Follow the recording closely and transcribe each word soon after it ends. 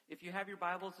If you have your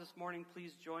Bibles this morning,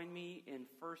 please join me in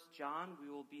 1 John.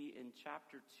 We will be in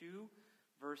chapter 2,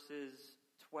 verses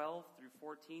 12 through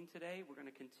 14 today. We're going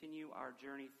to continue our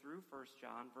journey through 1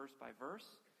 John, verse by verse.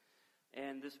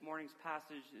 And this morning's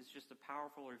passage is just a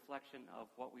powerful reflection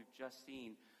of what we've just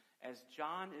seen, as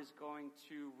John is going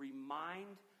to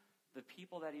remind the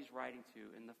people that he's writing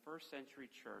to in the first century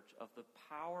church of the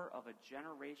power of a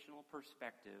generational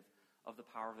perspective of the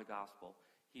power of the gospel.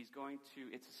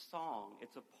 It's a song,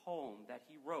 it's a poem that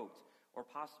he wrote or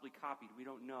possibly copied, we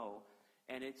don't know.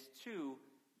 And it's to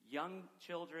young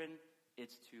children,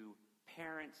 it's to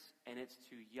parents, and it's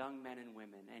to young men and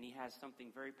women. And he has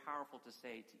something very powerful to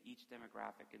say to each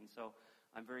demographic. And so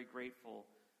I'm very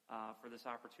grateful for this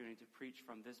opportunity to preach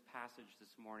from this passage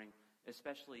this morning,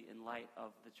 especially in light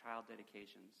of the child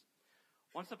dedications.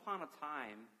 Once upon a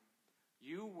time,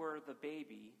 you were the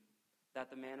baby that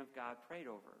the man of God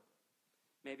prayed over.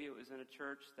 Maybe it was in a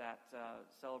church that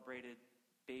celebrated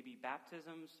baby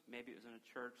baptisms. Maybe it was in a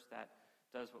church that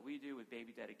does what we do with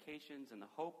baby dedications and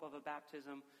the hope of a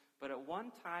baptism. But at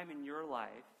one time in your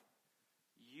life,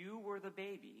 you were the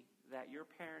baby that your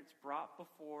parents brought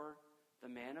before the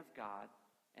man of God,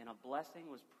 and a blessing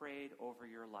was prayed over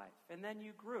your life. And then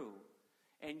you grew,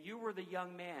 and you were the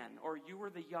young man, or you were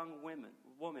the young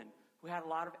woman who had a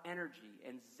lot of energy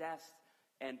and zest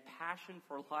and passion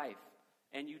for life.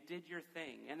 And you did your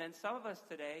thing. And then some of us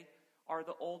today are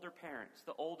the older parents,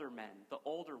 the older men, the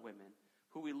older women,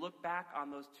 who we look back on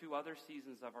those two other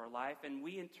seasons of our life, and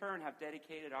we in turn have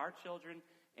dedicated our children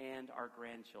and our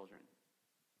grandchildren.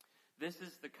 This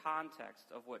is the context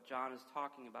of what John is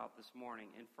talking about this morning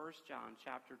in 1 John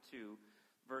chapter 2,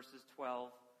 verses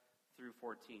 12 through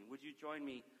 14. Would you join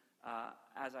me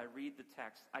as I read the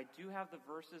text? I do have the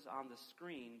verses on the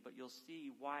screen, but you'll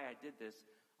see why I did this.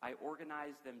 I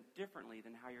organized them differently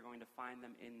than how you're going to find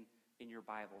them in your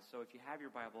Bible. So if you have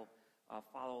your Bible,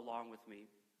 follow along with me.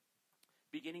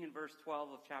 Beginning in verse 12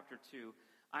 of chapter 2,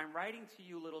 I'm writing to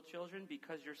you, little children,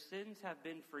 because your sins have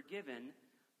been forgiven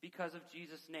because of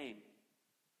Jesus' name.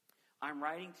 I'm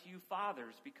writing to you,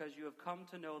 fathers, because you have come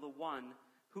to know the one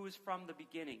who is from the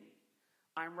beginning.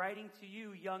 I'm writing to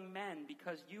you, young men,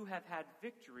 because you have had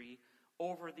victory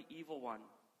over the evil one.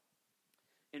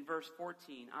 In verse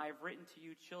 14, I have written to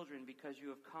you, children, because you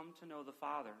have come to know the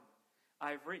Father.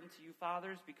 I have written to you,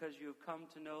 fathers, because you have come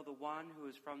to know the one who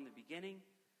is from the beginning.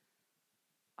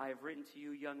 I have written to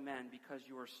you, young men, because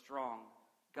you are strong.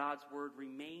 God's word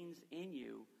remains in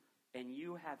you, and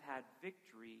you have had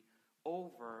victory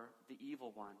over the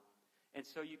evil one. And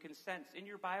so you can sense in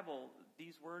your Bible,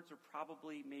 these words are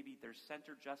probably, maybe they're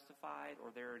center justified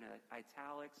or they're in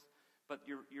italics. But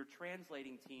your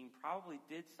translating team probably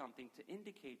did something to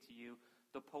indicate to you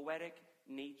the poetic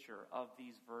nature of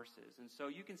these verses. And so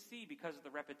you can see, because of the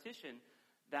repetition,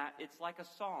 that it's like a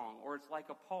song or it's like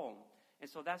a poem. And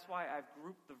so that's why I've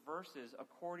grouped the verses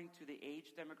according to the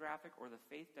age demographic or the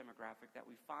faith demographic that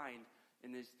we find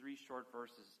in these three short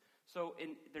verses. So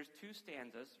there's two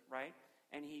stanzas, right?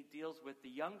 And he deals with the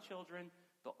young children,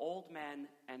 the old men,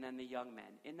 and then the young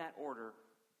men, in that order,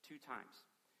 2 times.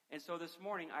 And so this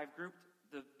morning, I've grouped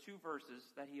the 2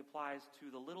 verses that he applies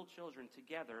to the little children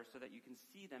together so that you can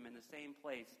see them in the same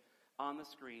place on the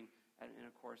screen, and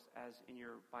of course, as in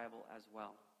your Bible as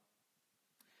well.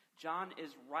 John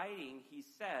is writing, he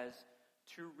says,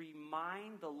 to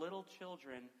remind the little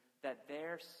children that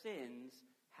their sins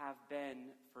have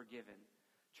been forgiven.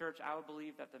 Church, I would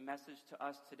believe that the message to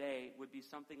us today would be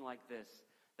something like this,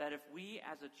 that if we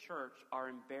as a church are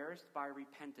embarrassed by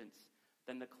repentance,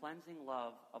 then the cleansing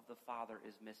love of the Father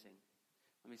is missing.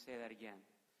 Let me say that again.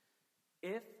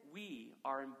 If we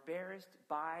are embarrassed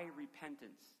by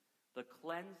repentance, the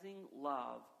cleansing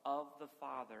love of the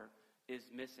Father is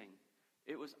missing.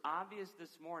 It was obvious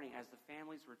this morning as the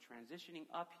families were transitioning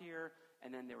up here,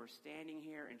 and then they were standing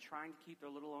here and trying to keep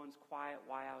their little ones quiet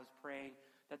while I was praying,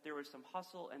 that there was some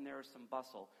hustle and there was some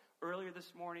bustle. Earlier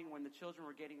this morning, when the children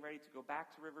were getting ready to go back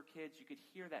to River Kids, you could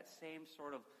hear that same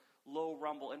sort of low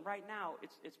rumble. And right now,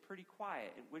 it's pretty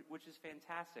quiet, which is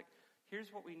fantastic.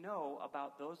 Here's what we know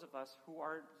about those of us who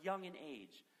are young in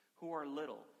age, who are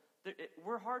little.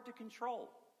 We're hard to control.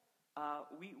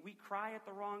 We cry at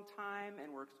the wrong time,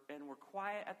 and we're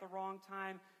quiet at the wrong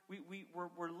time.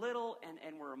 We're little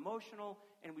and we're emotional,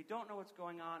 and we don't know what's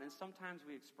going on, and sometimes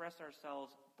we express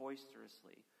ourselves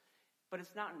boisterously. But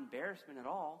it's not an embarrassment at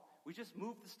all. We just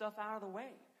move the stuff out of the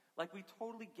way. Like, we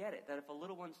totally get it that if a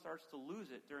little one starts to lose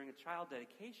it during a child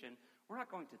dedication, we're not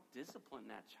going to discipline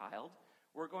that child.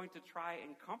 We're going to try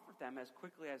and comfort them as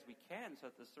quickly as we can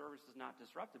so that the service is not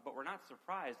disrupted. But we're not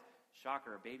surprised,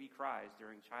 shocker, a baby cries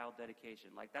during child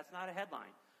dedication. Like, that's not a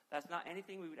headline. That's not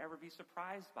anything we would ever be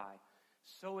surprised by.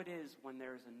 So it is when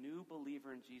there is a new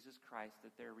believer in Jesus Christ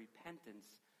that their repentance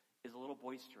is a little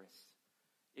boisterous.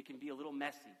 It can be a little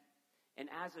messy. And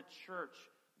as a church,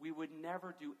 we would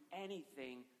never do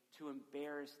anything to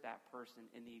embarrass that person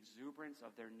in the exuberance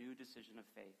of their new decision of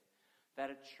faith. That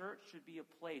a church should be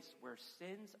a place where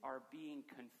sins are being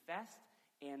confessed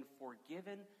and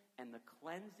forgiven, and the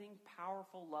cleansing,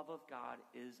 powerful love of God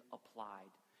is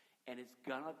applied. And it's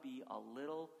gonna be a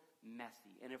little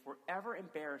messy. And if we're ever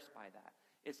embarrassed by that,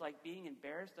 it's like being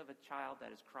embarrassed of a child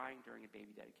that is crying during a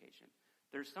baby dedication.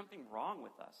 There's something wrong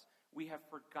with us. We have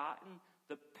forgotten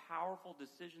the powerful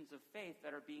decisions of faith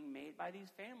that are being made by these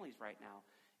families right now.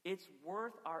 It's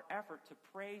worth our effort to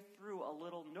pray through a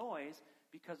little noise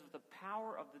because of the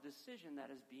power of the decision that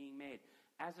is being made.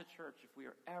 As a church, if we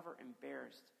are ever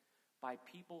embarrassed by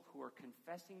people who are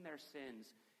confessing their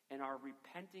sins and are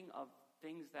repenting of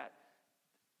things that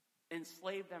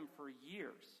enslave them for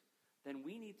years, then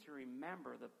we need to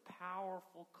remember the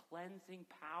powerful cleansing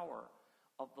power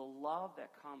of the love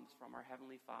that comes from our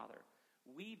Heavenly Father.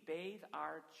 We bathe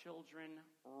our children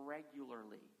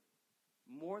regularly,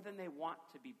 more than they want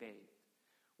to be bathed.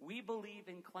 We believe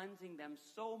in cleansing them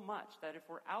so much that if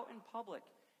we're out in public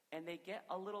and they get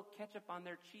a little ketchup on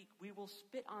their cheek, we will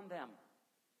spit on them.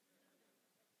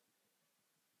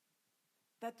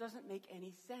 That doesn't make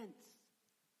any sense.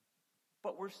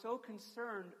 But we're so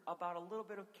concerned about a little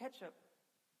bit of ketchup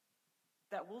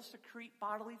that we'll secrete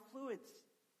bodily fluids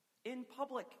in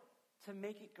public to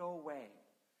make it go away.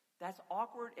 That's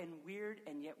awkward and weird,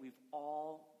 and yet we've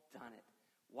all done it.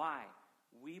 Why?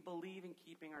 We believe in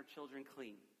keeping our children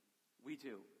clean. We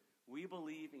do. We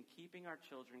believe in keeping our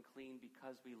children clean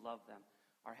because we love them.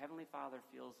 Our Heavenly Father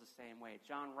feels the same way.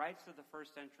 John writes to the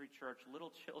first century church,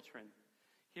 little children,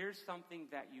 here's something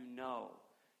that you know.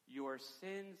 Your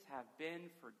sins have been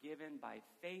forgiven by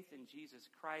faith in Jesus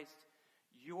Christ.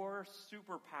 Your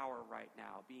superpower right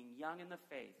now, being young in the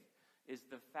faith, is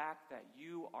the fact that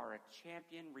you are a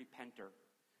champion repenter.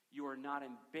 You are not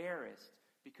embarrassed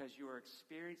because you are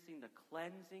experiencing the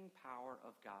cleansing power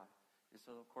of God. And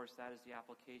so, of course, that is the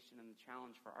application and the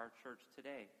challenge for our church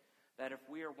today. That if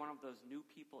we are one of those new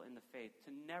people in the faith,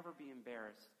 to never be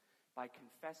embarrassed by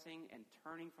confessing and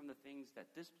turning from the things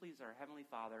that displease our Heavenly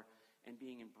Father and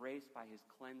being embraced by His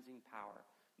cleansing power.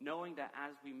 Knowing that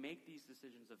as we make these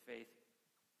decisions of faith,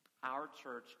 our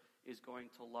church is going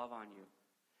to love on you.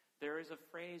 There is a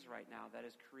phrase right now that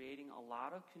is creating a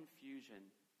lot of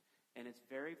confusion, and it's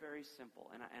very, very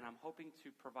simple. And I'm hoping to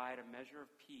provide a measure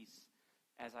of peace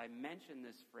as I mention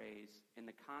this phrase in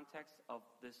the context of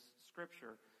this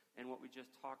scripture and what we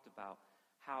just talked about,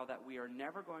 how that we are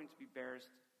never going to be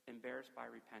embarrassed by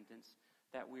repentance,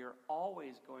 that we are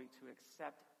always going to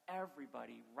accept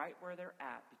everybody right where they're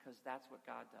at because that's what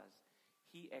God does.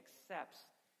 He accepts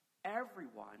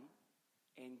everyone,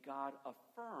 and God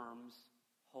affirms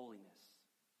holiness.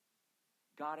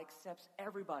 God accepts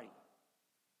everybody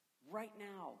right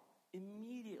now,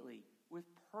 immediately, with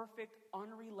perfect,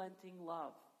 unrelenting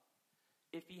love.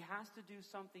 If He has to do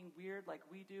something weird like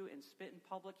we do and spit in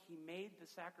public, He made the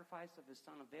sacrifice of His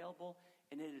Son available,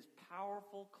 and it is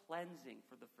powerful cleansing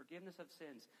for the forgiveness of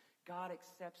sins. God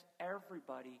accepts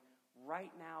everybody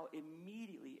right now,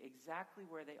 immediately, exactly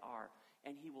where they are,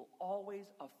 and He will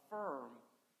always affirm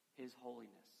His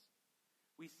holiness.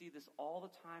 We see this all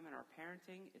the time in our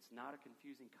parenting. It's not a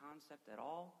confusing concept at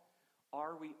all.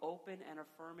 Are we open and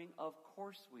affirming? Of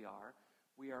course we are.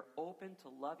 We are open to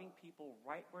loving people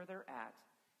right where they're at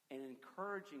and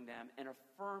encouraging them and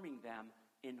affirming them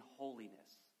in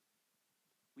holiness.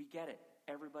 We get it.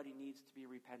 Everybody needs to be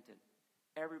repentant.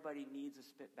 Everybody needs a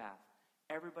spit bath.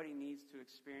 Everybody needs to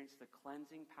experience the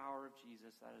cleansing power of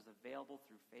Jesus that is available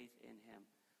through faith in Him.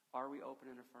 Are we open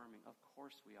and affirming? Of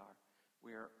course we are.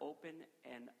 We are open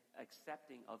and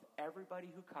accepting of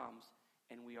everybody who comes,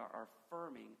 and we are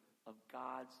affirming of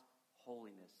God's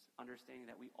holiness, understanding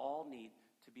that we all need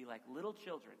to be like little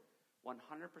children, 100%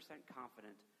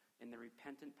 confident in the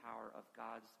repentant power of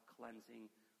God's cleansing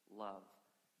love.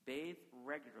 Bathe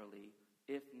regularly,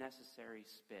 if necessary,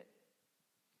 spit.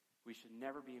 We should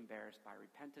never be embarrassed by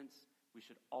repentance. We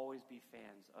should always be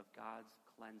fans of God's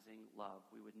cleansing love.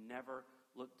 We would never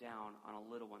look down on a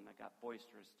little one that got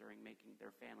boisterous during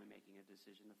their family making a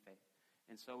decision of faith.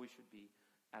 And so we should be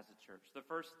as a church. The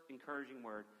first encouraging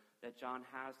word that John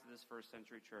has to this first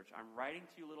century church: I'm writing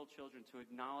to you, little children, to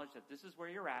acknowledge that this is where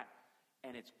you're at,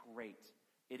 and it's great.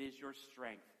 It is your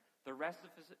strength. The rest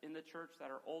of us in the church that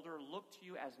are older look to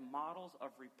you as models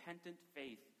of repentant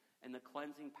faith and the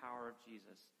cleansing power of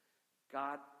Jesus.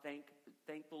 God, thank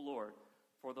the Lord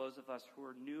for those of us who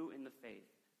are new in the faith,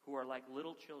 who are like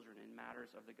little children in matters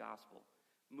of the gospel.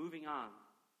 Moving on,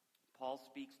 Paul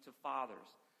speaks to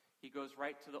fathers. He goes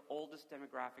right to the oldest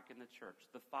demographic in the church,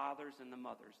 the fathers and the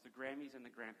mothers, the Grammies and the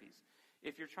Grampies.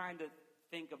 If you're trying to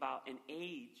think about an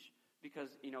age, because,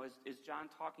 is John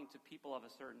talking to people of a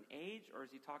certain age, or is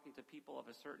he talking to people of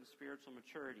a certain spiritual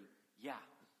maturity? Yeah.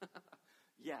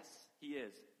 Yes, he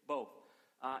is. Both.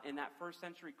 In that first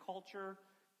century culture,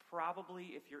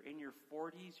 probably if you're in your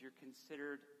 40s, you're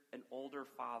considered an older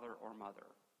father or mother.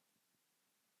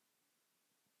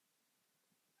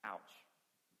 Ouch.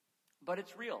 But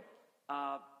it's real.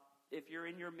 If you're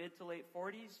in your mid to late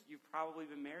 40s, you've probably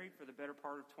been married for the better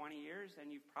part of 20 years,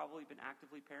 and you've probably been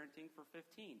actively parenting for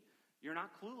 15. You're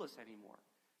not clueless anymore.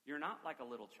 You're not like a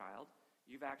little child.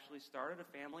 You've actually started a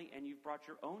family, and you've brought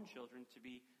your own children to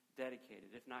be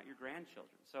dedicated, if not your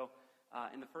grandchildren. So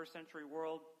in the first century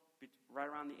world, right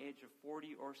around the age of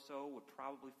 40 or so would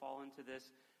probably fall into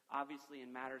this. Obviously,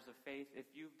 in matters of faith, if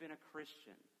you've been a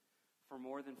Christian for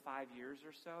more than 5 years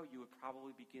or so, you would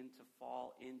probably begin to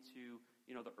fall into,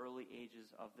 the early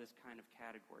ages of this kind of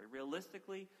category.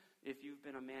 Realistically, if you've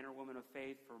been a man or woman of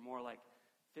faith for more like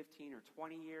 15 or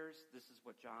 20 years, this is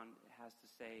what John has to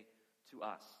say to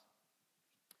us.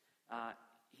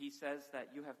 He says that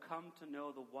you have come to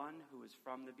know the one who is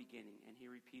from the beginning, and he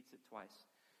repeats it twice.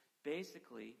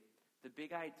 Basically, the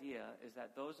big idea is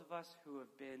that those of us who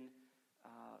have been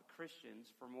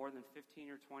Christians for more than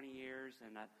 15 or 20 years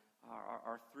and that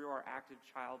are through our active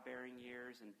childbearing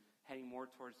years and heading more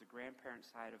towards the grandparent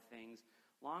side of things,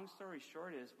 long story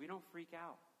short is we don't freak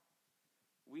out.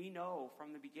 We know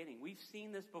from the beginning. We've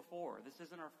seen this before. This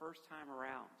isn't our first time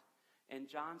around. And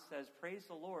John says, praise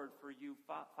the Lord for you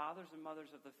fathers and mothers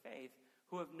of the faith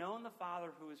who have known the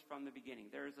Father who is from the beginning.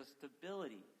 There is a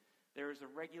stability. There is a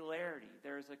regularity.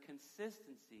 There is a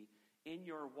consistency in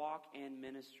your walk and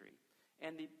ministry.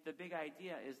 And the big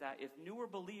idea is that if newer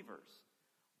believers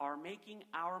are making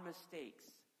our mistakes,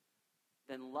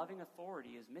 then loving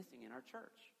authority is missing in our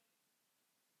church.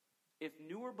 If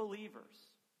newer believers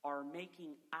are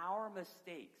making our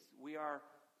mistakes, we are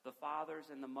the fathers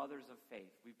and the mothers of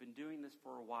faith. We've been doing this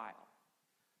for a while.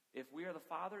 If we are the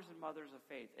fathers and mothers of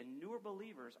faith and newer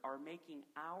believers are making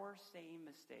our same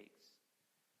mistakes,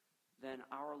 then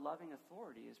our loving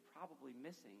authority is probably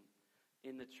missing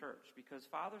in the church, because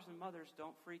fathers and mothers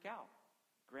don't freak out.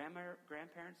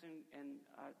 Grandparents and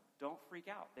don't freak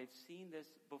out. They've seen this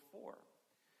before.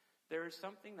 There is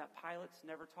something that pilots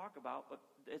never talk about, but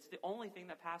it's the only thing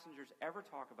that passengers ever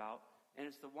talk about, and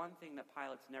it's the one thing that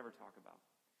pilots never talk about.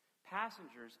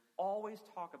 Passengers always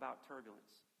talk about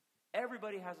turbulence.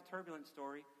 Everybody has a turbulent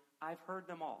story. I've heard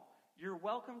them all. You're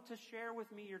welcome to share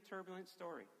with me your turbulent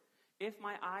story. If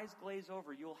my eyes glaze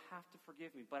over, you'll have to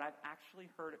forgive me, but I've actually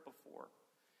heard it before.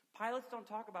 Pilots don't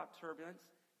talk about turbulence.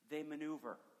 They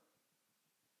maneuver.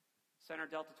 Center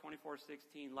Delta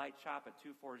 2416, light chop at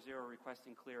 240,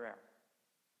 requesting clear air.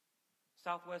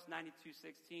 Southwest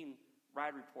 9216,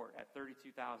 ride report at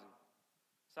 32,000.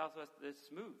 Southwest is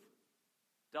smooth.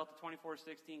 Delta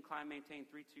 2416, climb maintain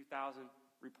 32,000,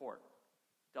 report.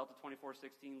 Delta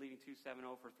 2416, leading 270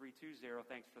 for 320,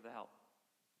 thanks for the help.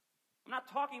 I'm not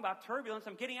talking about turbulence,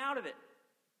 I'm getting out of it.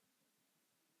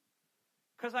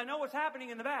 Because I know what's happening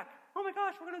in the back. Oh my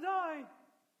gosh, we're going to die.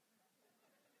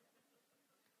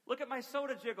 Look at my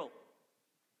soda jiggle.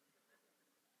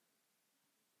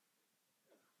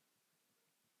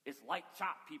 It's light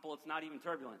chop, people. It's not even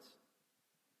turbulence.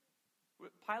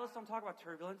 Pilots don't talk about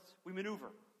turbulence. We maneuver.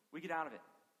 We get out of it.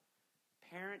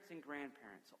 Parents and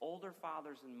grandparents, older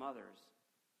fathers and mothers,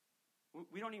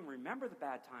 we don't even remember the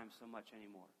bad times so much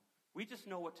anymore. We just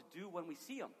know what to do when we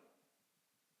see them.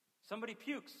 Somebody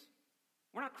pukes.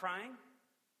 We're not crying.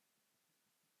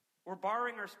 We're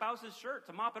borrowing our spouse's shirt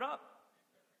to mop it up.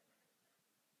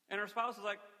 And our spouse is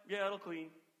like, yeah, it'll clean.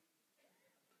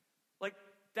 Like,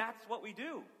 that's what we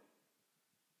do.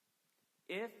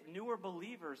 If newer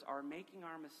believers are making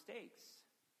our mistakes,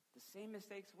 the same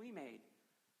mistakes we made,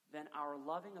 then our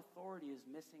loving authority is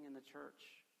missing in the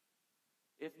church.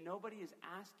 If nobody is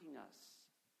asking us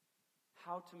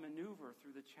how to maneuver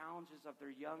through the challenges of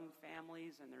their young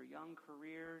families and their young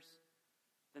careers,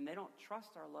 then they don't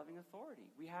trust our loving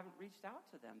authority. We haven't reached out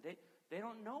to them. They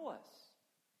don't know us.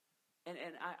 And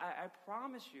I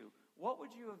promise you, what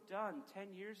would you have done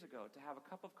 10 years ago to have a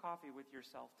cup of coffee with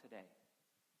yourself today?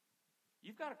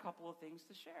 You've got a couple of things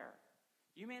to share.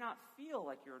 You may not feel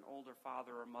like you're an older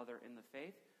father or mother in the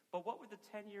faith, but what would the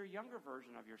 10-year younger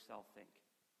version of yourself think?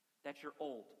 That you're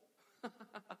old.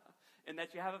 And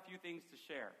that you have a few things to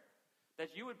share.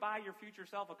 That you would buy your future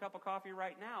self a cup of coffee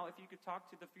right now if you could talk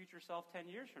to the future self 10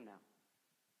 years from now.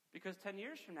 Because 10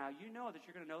 years from now, you know that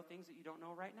you're going to know things that you don't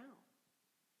know right now.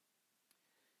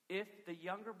 If the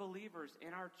younger believers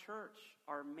in our church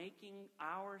are making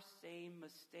our same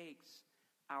mistakes,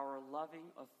 our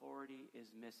loving authority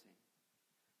is missing.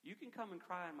 You can come and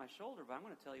cry on my shoulder, but I'm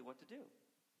going to tell you what to do.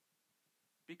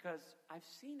 Because I've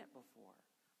seen it before.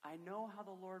 I know how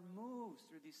the Lord moves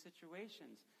through these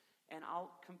situations. And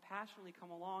I'll compassionately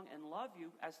come along and love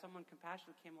you as someone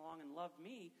compassionately came along and loved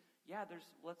me. Yeah,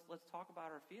 let's talk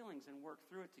about our feelings and work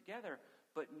through it together.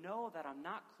 But know that I'm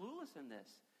not clueless in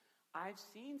this. I've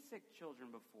seen sick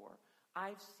children before.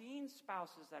 I've seen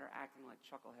spouses that are acting like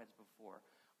chuckleheads before.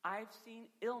 I've seen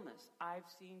illness. I've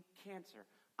seen cancer.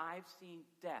 I've seen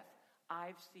death.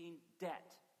 I've seen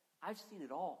debt. I've seen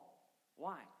it all.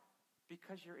 Why?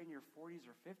 Because you're in your 40s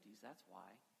or 50s, that's why.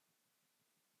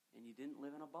 And you didn't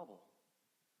live in a bubble.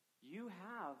 You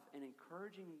have an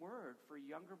encouraging word for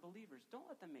younger believers. Don't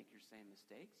let them make your same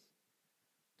mistakes.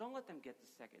 Don't let them get the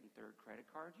second and third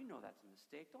credit card. You know that's a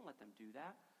mistake. Don't let them do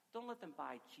that. Don't let them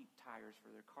buy cheap tires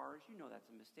for their cars. You know that's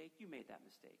a mistake. You made that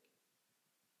mistake.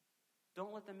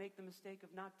 Don't let them make the mistake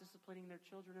of not disciplining their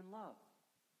children in love.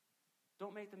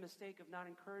 Don't make the mistake of not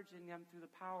encouraging them through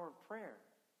the power of prayer.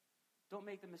 Don't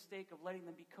make the mistake of letting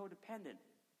them be codependent.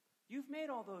 You've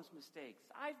made all those mistakes.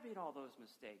 I've made all those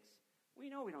mistakes. We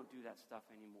know we don't do that stuff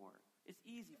anymore. It's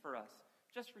easy for us.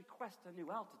 Just request a new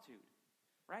altitude,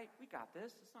 right? We got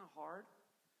this. It's not hard.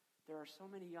 There are so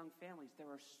many young families.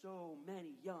 There are so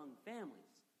many young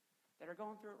families that are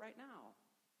going through it right now.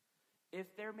 If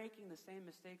they're making the same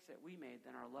mistakes that we made,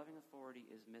 then our loving authority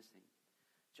is missing.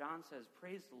 John says,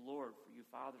 praise the Lord for you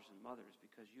fathers and mothers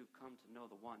because you've come to know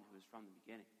the one who is from the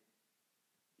beginning.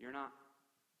 You're not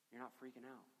freaking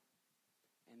out.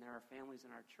 And there are families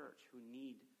in our church who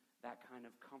need that kind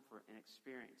of comfort and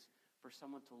experience for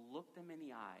someone to look them in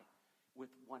the eye with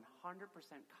 100%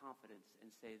 confidence and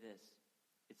say this,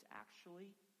 it's actually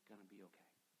going to be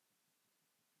okay.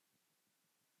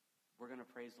 We're going to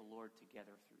praise the Lord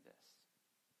together through this.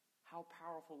 How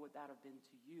powerful would that have been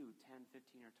to you 10,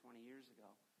 15, or 20 years ago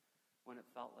when it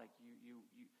felt like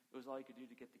it was all you could do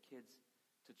to get the kids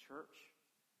to church?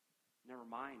 Never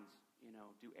mind,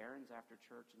 do errands after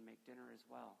church and make dinner as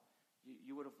well.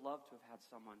 You would have loved to have had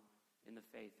someone in the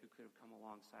faith who could have come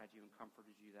alongside you and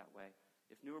comforted you that way.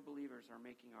 If newer believers are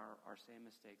making our same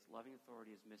mistakes, loving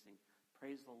authority is missing.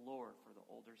 Praise the Lord for the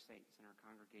older saints in our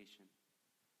congregation.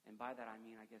 And by that I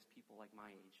mean, I guess, people like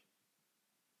my age.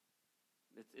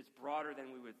 It's broader than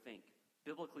we would think.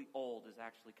 Biblically old is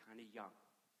actually kind of young.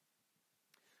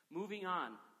 Moving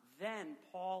on, then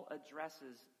Paul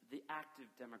addresses the active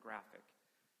demographic.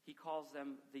 He calls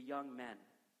them the young men.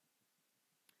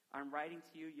 I'm writing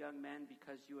to you, young men,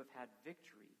 because you have had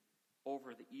victory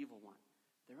over the evil one.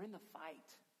 They're in the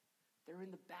fight. They're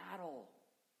in the battle.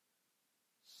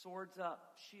 Swords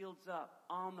up, shields up,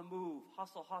 on the move,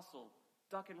 hustle, hustle,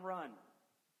 duck and run.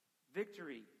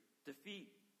 Victory, defeat,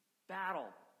 battle.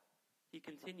 He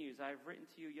continues, I have written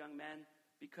to you, young men,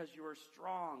 because you are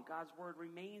strong. God's word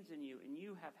remains in you, and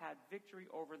you have had victory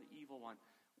over the evil one.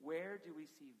 Where do we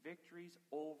see victories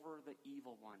over the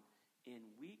evil one? In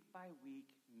week-by-week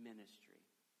ministry.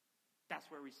 That's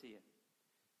where we see it.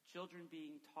 Children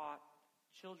being taught,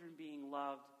 children being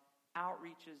loved,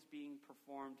 outreaches being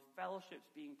performed, fellowships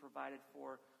being provided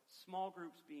for, small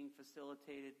groups being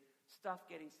facilitated, stuff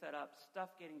getting set up, stuff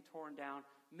getting torn down.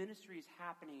 Ministry is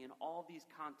happening in all these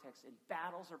contexts, and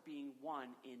battles are being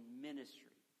won in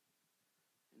ministry.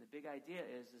 And the big idea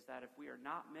is that if we are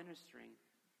not ministering,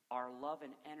 our love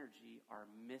and energy are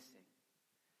missing.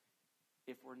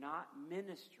 If we're not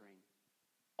ministering,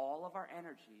 all of our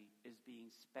energy is being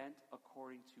spent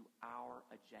according to our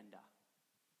agenda.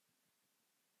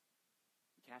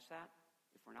 You catch that?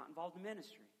 If we're not involved in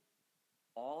ministry,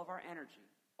 all of our energy,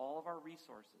 all of our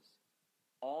resources,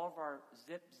 all of our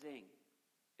zip-zing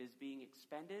is being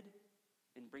expended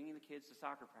in bringing the kids to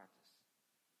soccer practice,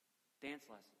 dance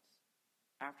lessons,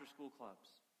 after-school clubs.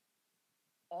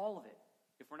 All of it.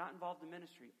 If we're not involved in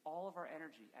ministry, all of our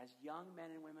energy as young men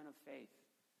and women of faith,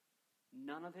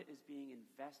 none of it is being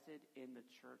invested in the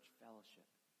church fellowship.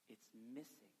 It's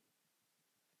missing.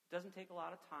 It doesn't take a lot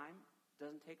of time. It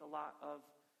doesn't take a lot of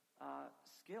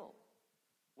skill.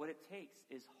 What it takes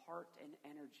is heart and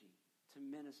energy to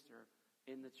minister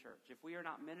in the church. If we are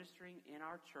not ministering in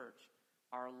our church,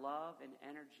 our love and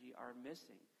energy are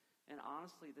missing. And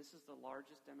honestly, this is the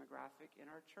largest demographic in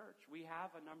our church. We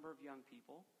have a number of young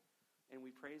people, and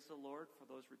we praise the Lord for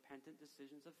those repentant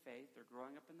decisions of faith. They're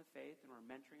growing up in the faith, and we're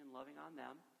mentoring and loving on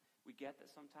them. We get that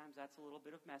sometimes that's a little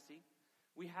bit of messy.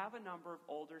 We have a number of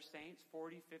older saints,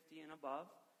 40, 50, and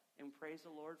above, and praise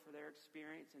the Lord for their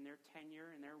experience and their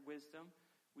tenure and their wisdom.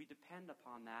 We depend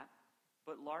upon that.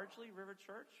 But largely, River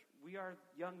Church, we are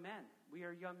young men. We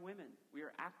are young women. We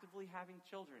are actively having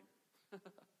children.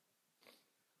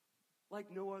 Like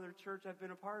no other church I've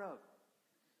been a part of.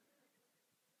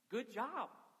 Good job.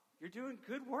 You're doing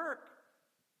good work.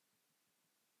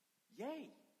 Yay.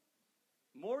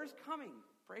 More is coming.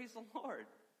 Praise the Lord.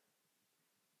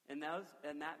 And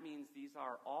that means these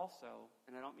are also,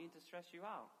 and I don't mean to stress you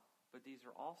out, but these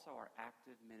are also our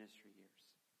active ministry years.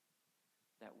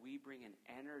 That we bring an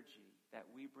energy, that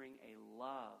we bring a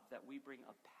love, that we bring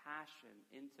a passion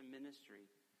into ministry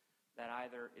that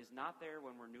either is not there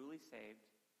when we're newly saved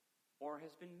or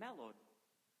has been mellowed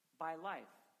by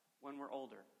life when we're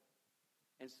older.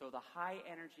 And so the high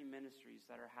energy ministries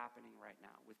that are happening right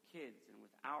now with kids and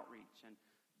with outreach and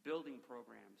building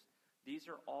programs, these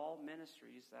are all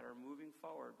ministries that are moving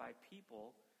forward by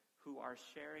people who are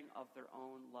sharing of their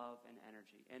own love and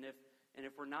energy. And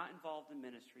if we're not involved in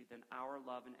ministry, then our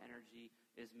love and energy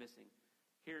is missing.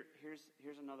 Here's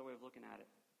another way of looking at it.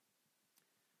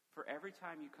 For every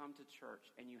time you come to church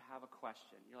and you have a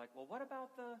question, you're like, well, what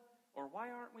about or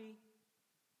why aren't we?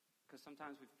 Because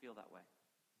sometimes we feel that way.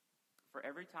 For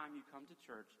every time you come to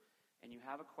church and you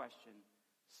have a question,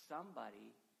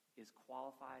 somebody is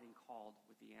qualified and called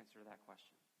with the answer to that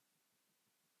question.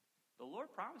 The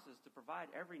Lord promises to provide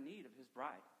every need of His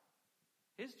bride.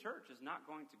 His church is not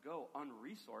going to go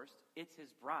unresourced. It's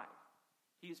His bride.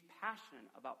 He is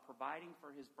passionate about providing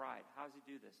for His bride. How does He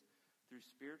do this? Through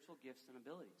spiritual gifts and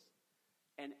abilities.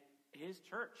 And His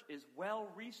church is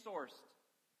well-resourced.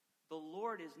 The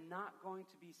Lord is not going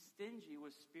to be stingy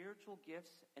with spiritual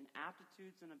gifts and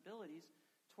aptitudes and abilities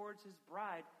towards His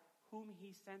bride, whom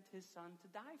He sent His Son to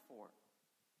die for.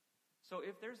 So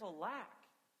if there's a lack,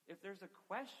 if there's a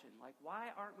question, like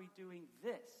why aren't we doing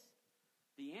this?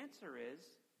 The answer is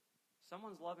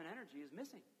someone's love and energy is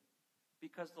missing.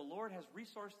 Because the Lord has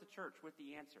resourced the church with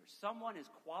the answer. Someone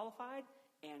is qualified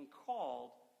and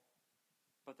called,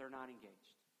 but they're not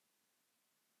engaged.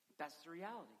 That's the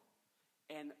reality.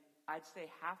 And I'd say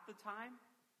half the time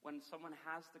when someone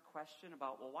has the question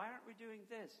about, well, why aren't we doing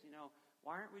this?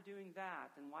 Why aren't we doing that?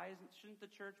 And shouldn't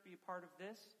the church be a part of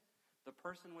this? The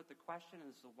person with the question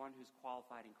is the one who's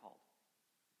qualified and called.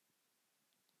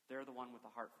 They're the one with the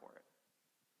heart for it.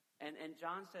 And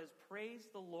John says, praise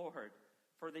the Lord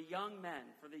for the young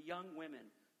men, for the young women.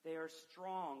 They are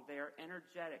strong, they are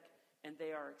energetic, and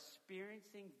they are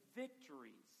experiencing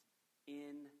victories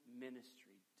in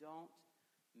ministry. Don't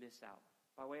miss out.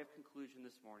 By way of conclusion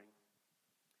this morning,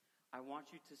 I want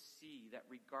you to see that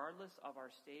regardless of our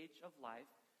stage of life,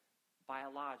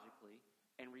 biologically,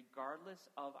 and regardless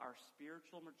of our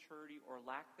spiritual maturity or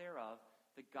lack thereof,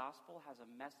 the gospel has a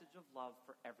message of love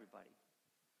for everybody.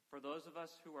 For those of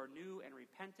us who are new and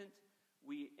repentant,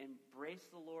 we embrace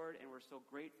the Lord, and we're so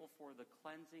grateful for the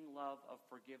cleansing love of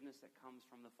forgiveness that comes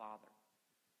from the Father.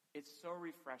 It's so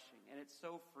refreshing, and it's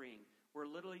so freeing. We're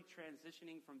literally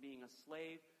transitioning from being a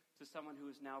slave to someone who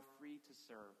is now free to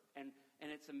serve. And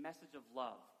it's a message of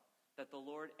love, that the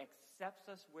Lord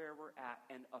accepts us where we're at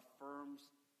and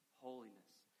affirms holiness.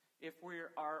 If we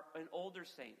are an older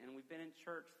saint and we've been in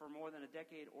church for more than a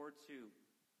decade or two,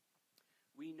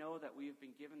 we know that we have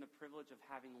been given the privilege of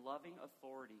having loving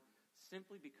authority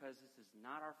simply because this is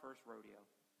not our first rodeo.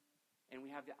 And we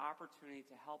have the opportunity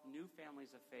to help new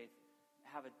families of faith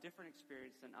have a different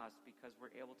experience than us because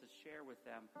we're able to share with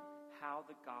them how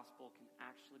the gospel can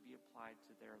actually be applied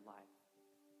to their life.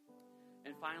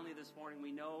 And finally this morning,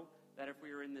 we know that if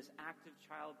we are in this active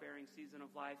childbearing season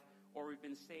of life, or we've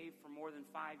been saved for more than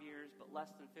 5 years but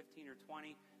less than 15 or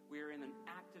 20, we are in an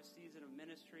active season of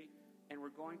ministry, and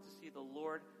we're going to see the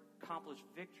Lord accomplish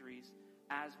victories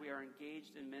as we are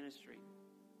engaged in ministry.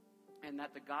 And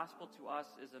that the gospel to us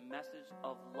is a message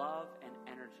of love and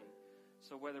energy.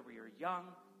 So whether we are young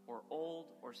or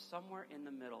old or somewhere in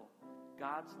the middle,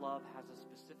 God's love has a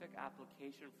specific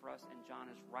application for us, and John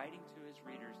is writing to his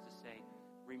readers to say,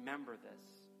 remember this.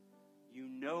 You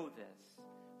know this.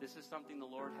 This is something the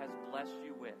Lord has blessed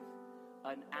you with.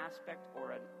 An aspect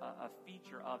or a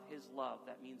feature of His love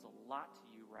that means a lot to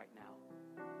you right now.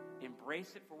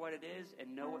 Embrace it for what it is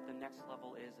and know what the next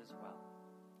level is as well.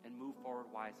 And move forward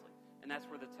wisely. And that's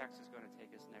where the text is going to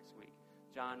take us next week.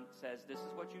 John says, this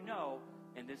is what you know,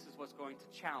 and this is what's going to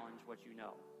challenge what you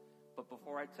know. But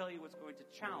before I tell you what's going to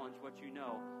challenge what you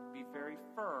know, be very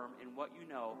firm in what you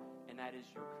know, and that is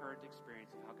your current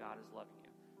experience of how God is loving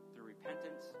you. Through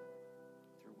repentance,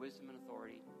 through wisdom and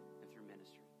authority, and through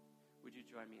ministry. Would you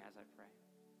join me as I pray?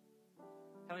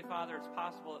 Heavenly Father, it's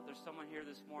possible that there's someone here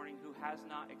this morning who has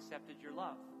not accepted your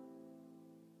love.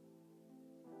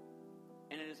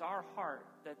 And it is our heart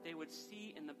that they would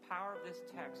see in the power of this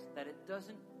text that it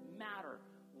doesn't matter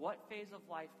what phase of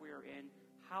life we are in,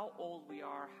 how old we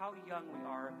are, how young we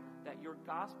are, that your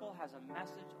gospel has a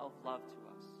message of love to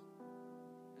us.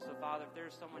 And so, Father, if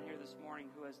there's someone here this morning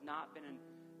who has not been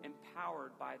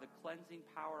empowered by the cleansing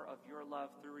power of your love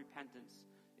through repentance,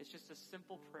 it's just a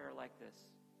simple prayer like this.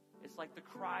 It's like the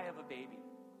cry of a baby.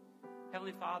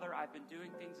 Heavenly Father, I've been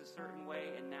doing things a certain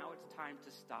way, and now it's time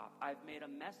to stop. I've made a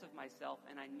mess of myself,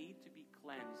 and I need to be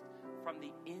cleansed from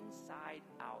the inside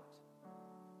out.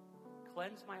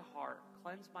 Cleanse my heart,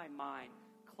 cleanse my mind,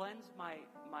 cleanse my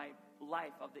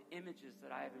life of the images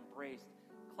that I have embraced.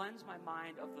 Cleanse my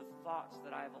mind of the thoughts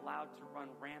that I have allowed to run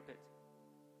rampant.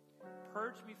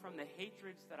 Purge me from the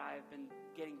hatreds that I have been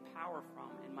getting power from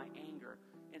in my anger.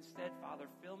 Instead, Father,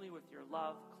 fill me with your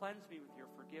love. Cleanse me with your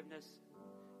forgiveness.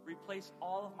 Replace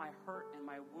all of my hurt and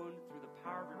my wound through the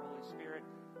power of your Holy Spirit.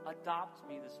 Adopt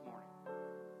me this morning.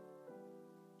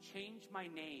 Change my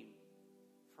name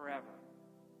forever,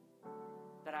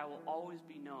 that I will always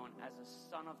be known as a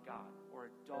son of God or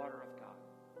a daughter of God.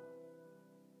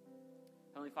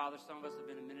 Heavenly Father, some of us have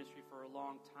been in ministry for a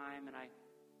long time, and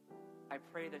I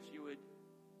pray that you would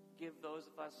give those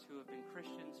of us who have been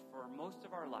Christians for most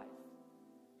of our life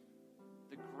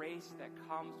the grace that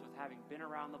comes with having been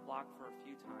around the block for a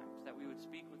few times, that we would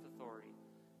speak with authority.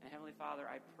 And Heavenly Father,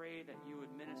 I pray that you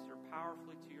would minister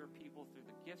powerfully to your people through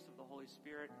the gifts of the Holy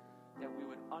Spirit, that we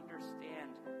would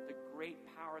understand the great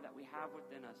power that we have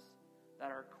within us,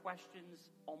 that our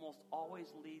questions almost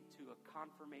always lead to a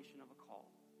confirmation of a call.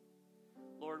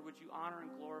 Lord, would you honor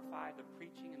and glorify the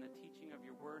preaching and the teaching of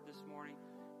your word this morning?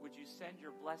 Would you send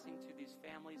your blessing to these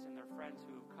families and their friends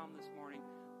who have come this morning?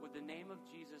 Would the name of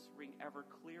Jesus ring ever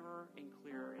clearer and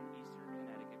clearer in Eastern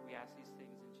Connecticut? We ask these things